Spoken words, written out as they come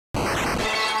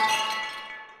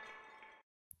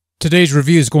Today's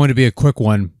review is going to be a quick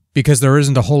one, because there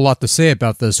isn't a whole lot to say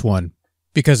about this one,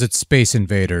 because it's Space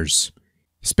Invaders.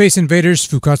 Space Invaders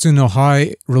Fukkatsu No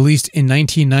Hi, released in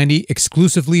 1990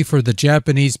 exclusively for the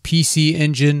Japanese PC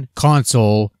Engine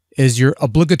console, is your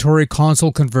obligatory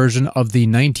console conversion of the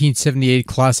 1978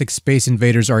 classic Space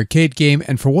Invaders arcade game,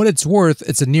 and for what it's worth,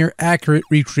 it's a near accurate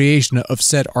recreation of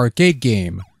said arcade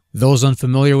game. Those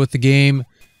unfamiliar with the game,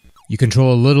 you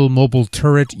control a little mobile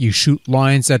turret, you shoot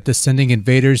lines at descending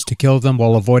invaders to kill them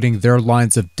while avoiding their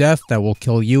lines of death that will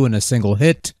kill you in a single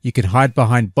hit. You can hide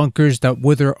behind bunkers that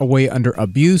wither away under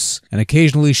abuse, and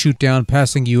occasionally shoot down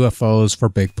passing UFOs for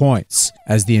big points.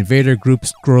 As the invader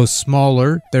groups grow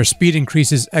smaller, their speed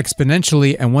increases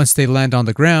exponentially, and once they land on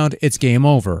the ground, it's game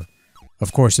over.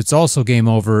 Of course, it's also game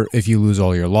over if you lose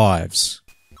all your lives.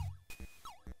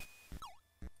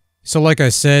 So like I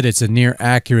said, it's a near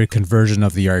accurate conversion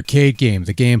of the arcade game.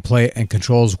 The gameplay and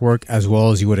controls work as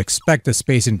well as you would expect the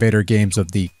Space Invader games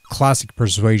of the classic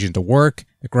persuasion to work.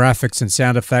 The graphics and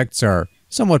sound effects are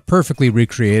somewhat perfectly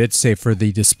recreated, save for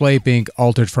the display being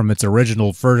altered from its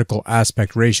original vertical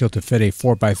aspect ratio to fit a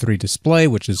 4:3 display,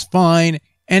 which is fine.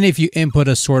 And if you input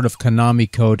a sort of Konami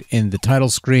code in the title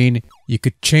screen, you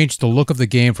could change the look of the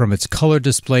game from its color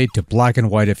display to black and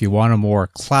white if you want a more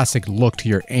classic look to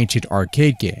your ancient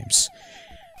arcade games.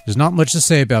 There's not much to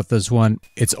say about this one.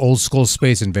 It's old school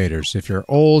Space Invaders. If you're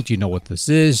old, you know what this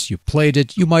is, you played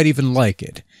it, you might even like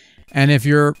it. And if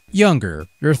you're younger,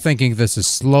 you're thinking this is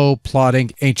slow,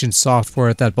 plodding, ancient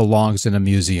software that belongs in a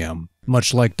museum,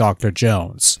 much like Dr.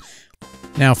 Jones.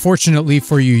 Now, fortunately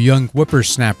for you young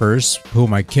whippersnappers, who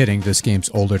am I kidding, this game's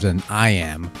older than I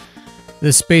am,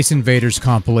 this Space Invaders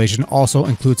compilation also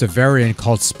includes a variant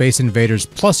called Space Invaders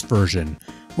Plus version,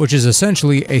 which is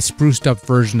essentially a spruced up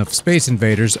version of Space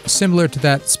Invaders, similar to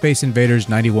that Space Invaders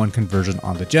 91 conversion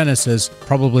on the Genesis.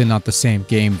 Probably not the same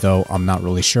game though, I'm not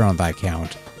really sure on that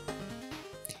count.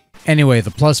 Anyway, the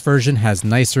Plus version has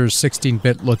nicer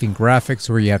 16-bit looking graphics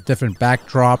where you have different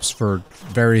backdrops for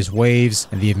various waves,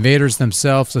 and the invaders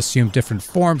themselves assume different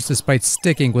forms despite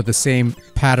sticking with the same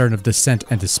pattern of descent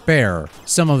and despair.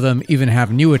 Some of them even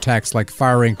have new attacks like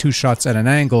firing 2 shots at an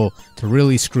angle to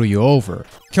really screw you over.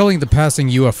 Killing the passing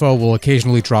UFO will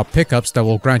occasionally drop pickups that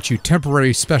will grant you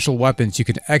temporary special weapons you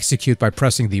can execute by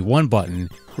pressing the 1 button,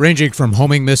 ranging from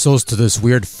homing missiles to this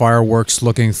weird fireworks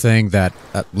looking thing that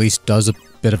at least does a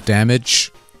bit of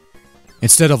damage.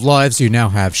 Instead of lives, you now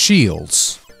have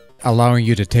shields, allowing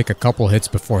you to take a couple hits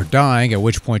before dying, at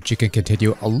which point you can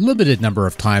continue a limited number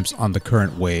of times on the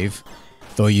current wave,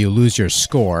 though you lose your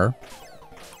score.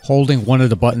 Holding one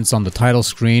of the buttons on the title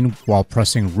screen while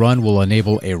pressing run will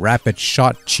enable a rapid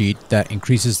shot cheat that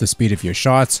increases the speed of your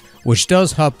shots, which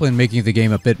does help in making the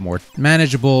game a bit more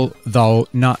manageable, though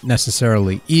not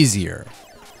necessarily easier.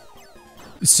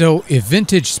 So, if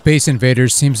vintage Space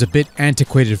Invaders seems a bit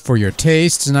antiquated for your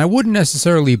tastes, and I wouldn't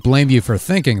necessarily blame you for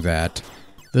thinking that,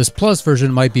 this Plus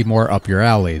version might be more up your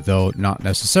alley, though not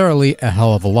necessarily a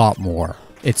hell of a lot more.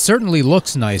 It certainly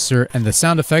looks nicer, and the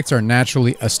sound effects are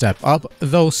naturally a step up,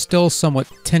 though still somewhat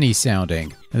tinny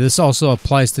sounding. And this also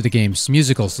applies to the game's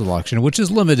musical selection, which is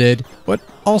limited, but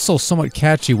also somewhat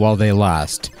catchy while they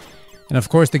last. And of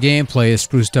course the gameplay is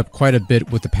spruced up quite a bit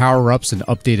with the power-ups and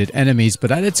updated enemies, but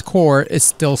at its core, it's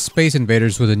still Space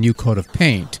Invaders with a new coat of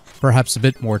paint. Perhaps a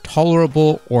bit more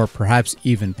tolerable, or perhaps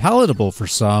even palatable for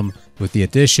some, with the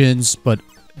additions, but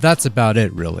that's about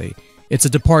it really. It's a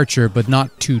departure, but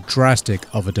not too drastic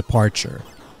of a departure.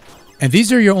 And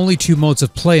these are your only 2 modes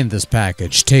of play in this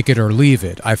package, take it or leave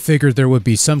it. I figured there would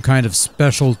be some kind of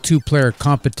special 2-player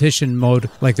competition mode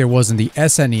like there was in the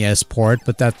SNES port,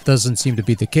 but that doesn't seem to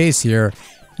be the case here.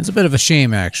 It's a bit of a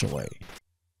shame actually.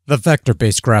 The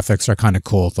vector-based graphics are kinda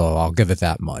cool though, I'll give it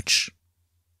that much.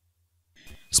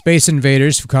 Space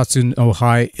Invaders Fukkatsu No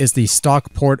Hi is the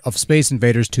stock port of Space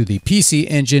Invaders to the PC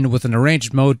Engine with an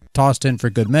arranged mode tossed in for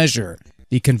good measure.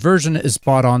 The conversion is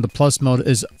spot on, the Plus mode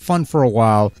is fun for a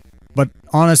while, but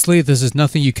honestly, this is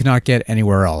nothing you cannot get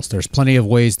anywhere else. There's plenty of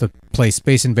ways to play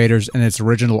Space Invaders in its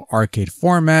original arcade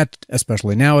format,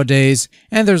 especially nowadays,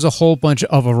 and there's a whole bunch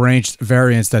of arranged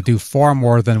variants that do far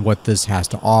more than what this has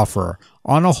to offer.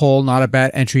 On a whole, not a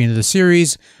bad entry into the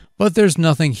series, but there's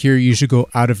nothing here you should go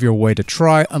out of your way to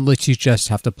try unless you just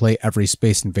have to play every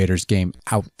Space Invaders game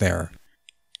out there.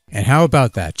 And how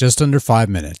about that? Just under 5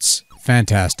 minutes.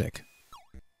 Fantastic.